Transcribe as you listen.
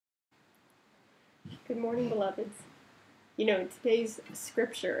Good morning, beloveds. You know, today's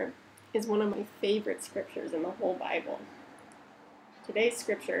scripture is one of my favorite scriptures in the whole Bible. Today's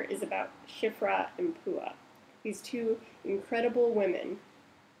scripture is about Shiphrah and Puah, these two incredible women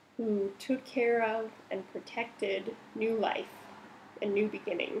who took care of and protected new life and new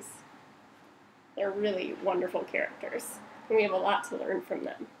beginnings. They're really wonderful characters, and we have a lot to learn from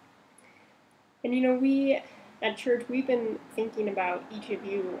them. And you know, we at church, we've been thinking about each of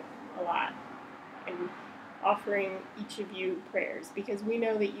you a lot and offering each of you prayers because we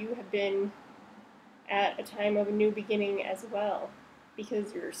know that you have been at a time of a new beginning as well,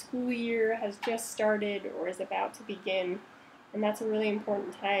 because your school year has just started or is about to begin, and that's a really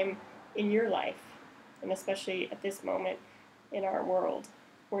important time in your life, and especially at this moment in our world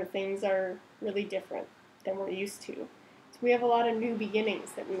where things are really different than we're used to. So we have a lot of new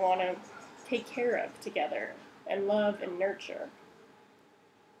beginnings that we want to take care of together and love and nurture.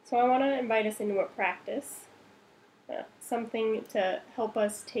 So I want to invite us into a practice, something to help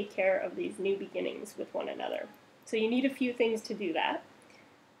us take care of these new beginnings with one another. So you need a few things to do that.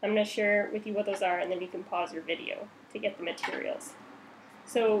 I'm going to share with you what those are, and then you can pause your video to get the materials.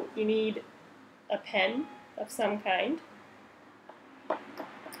 So you need a pen of some kind, a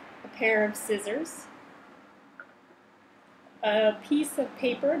pair of scissors, a piece of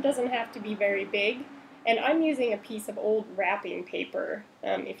paper. It doesn't have to be very big. And I'm using a piece of old wrapping paper.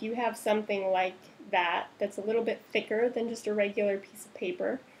 If you have something like that that's a little bit thicker than just a regular piece of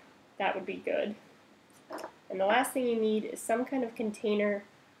paper, that would be good. And the last thing you need is some kind of container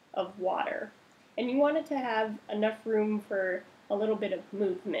of water. And you want it to have enough room for a little bit of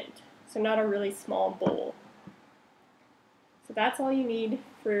movement, so not a really small bowl. So that's all you need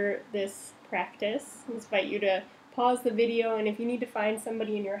for this practice. I invite you to pause the video, and if you need to find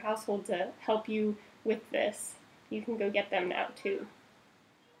somebody in your household to help you with this, you can go get them now too.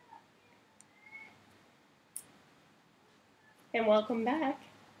 And welcome back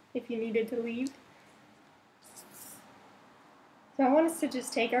if you needed to leave. So I want us to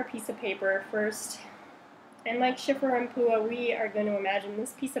just take our piece of paper first, and like Shiphrah and Puah, we are going to imagine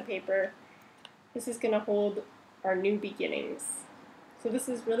this piece of paper. This is going to hold our new beginnings. So this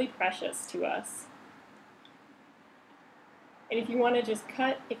is really precious to us. And if you want to just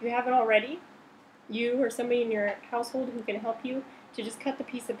cut, if you haven't already, you or somebody in your household who can help you, to just cut the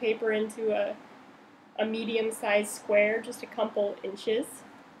piece of paper into a medium-sized square, just a couple inches.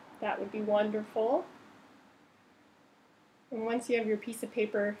 That would be wonderful. And once you have your piece of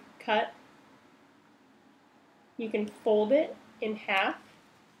paper cut, you can fold it in half.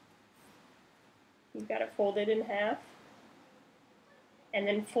 You've got to fold it in half. And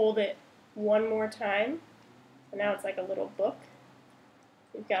then fold it one more time. So now it's like a little book.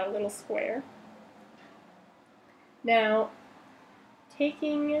 You've got a little square. Now,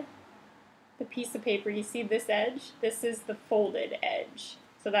 taking the piece of paper, you see this edge? This is the folded edge.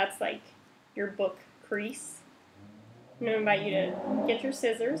 So that's like your book crease. I'm going to invite you to get your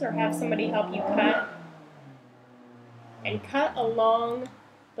scissors or have somebody help you cut. And cut along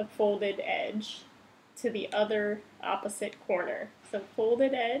the folded edge to the other opposite corner. So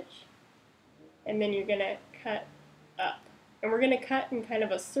folded edge, and then you're going to cut up. And we're going to cut in kind of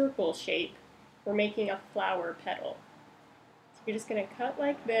a circle shape. We're making a flower petal. So you're just going to cut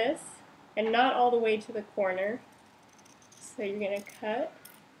like this, and not all the way to the corner. So you're going to cut.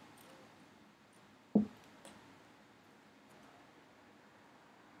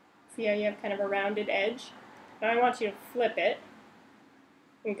 See how you have kind of a rounded edge? Now I want you to flip it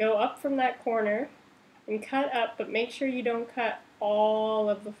and go up from that corner and cut up, but make sure you don't cut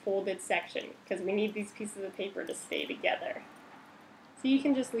all of the folded section because we need these pieces of paper to stay together. So you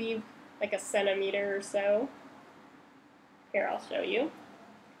can just leave like a centimeter or so. Here, I'll show you.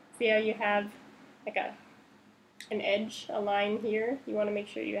 See how you have like an edge, a line here? You want to make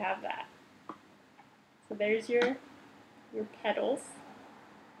sure you have that. So there's your petals.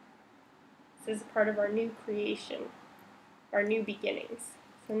 This is part of our new creation, our new beginnings.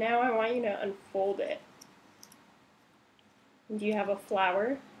 So now I want you to unfold it. And do you have a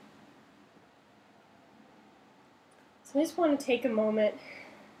flower? So I just want to take a moment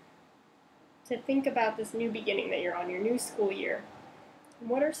to think about this new beginning that you're on, your new school year.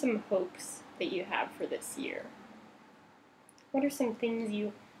 What are some hopes that you have for this year? What are some things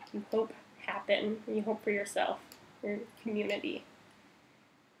you hope happen, and you hope for yourself, your community?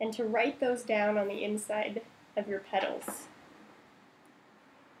 And to write those down on the inside of your petals.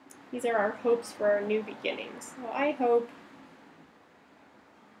 These are our hopes for our new beginnings. So I hope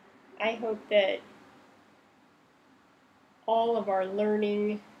that all of our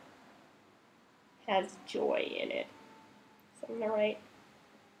learning has joy in it. So I'm going to write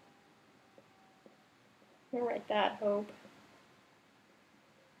I'll write that, hope.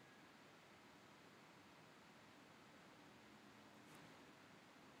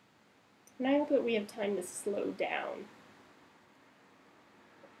 And I hope that we have time to slow down.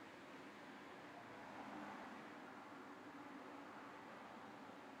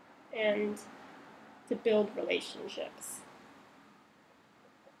 And to build relationships.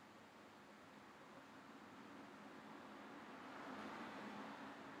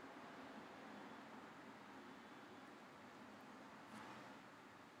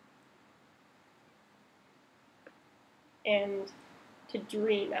 And to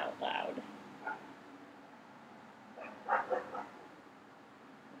dream out loud.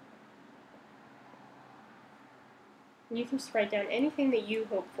 You can just write down anything that you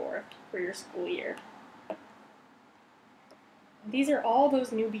hope for your school year. These are all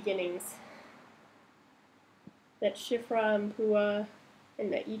those new beginnings that Shifra and Pua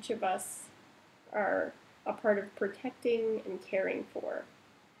and that each of us are a part of protecting and caring for.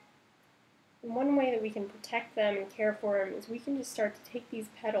 And one way that we can protect them and care for them is we can just start to take these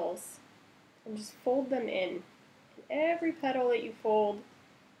petals and just fold them in. And every petal that you fold,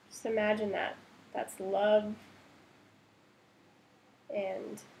 just imagine that. That's love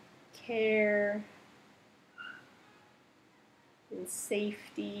and care and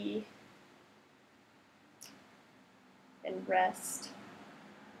safety and rest.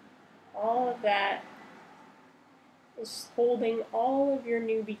 All of that is holding all of your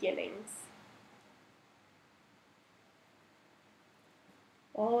new beginnings.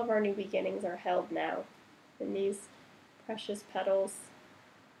 All of our new beginnings are held now in these precious petals.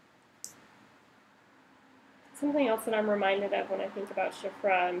 Something else that I'm reminded of when I think about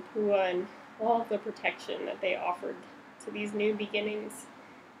Shifra and Pua and all of the protection that they offered to these new beginnings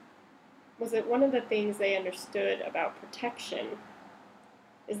was that one of the things they understood about protection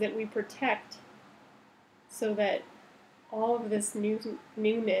is that we protect so that all of this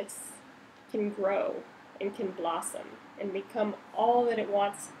newness can grow and can blossom and become all that it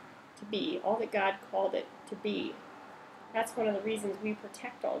wants to be, all that God called it to be. That's one of the reasons we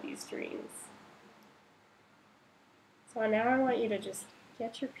protect all these dreams. So now I want you to just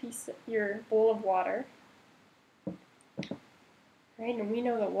get your bowl of water. Right? And we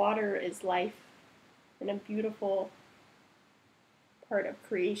know that water is life and a beautiful part of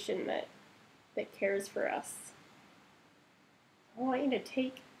creation that cares for us. I want you to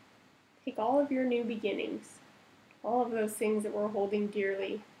take all of your new beginnings, all of those things that we're holding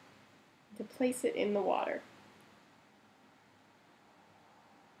dearly, to place it in the water.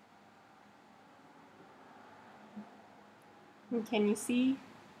 And can you see?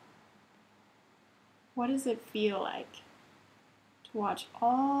 What does it feel like to watch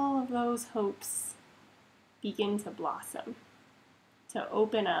all of those hopes begin to blossom, to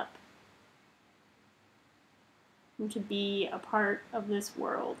open up, and to be a part of this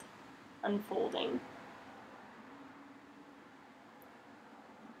world unfolding?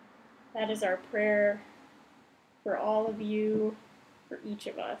 That is our prayer for all of you, for each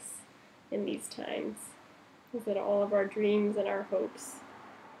of us in these times, is that all of our dreams and our hopes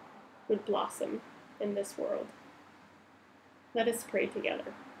would blossom in this world. Let us pray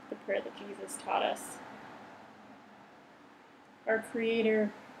together the prayer that Jesus taught us. Our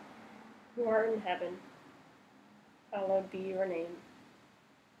Creator, who art in heaven, hallowed be your name.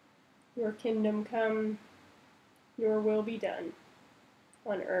 Your kingdom come, your will be done,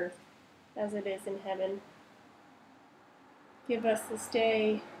 on earth as it is in heaven. Give us this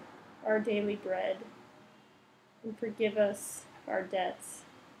day our daily bread, and forgive us our debts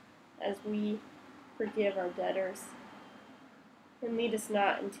as we forgive our debtors. And lead us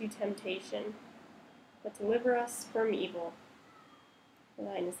not into temptation, but deliver us from evil. For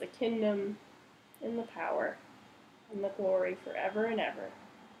thine is the kingdom, and the power, and the glory forever and ever.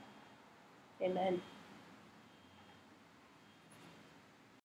 Amen.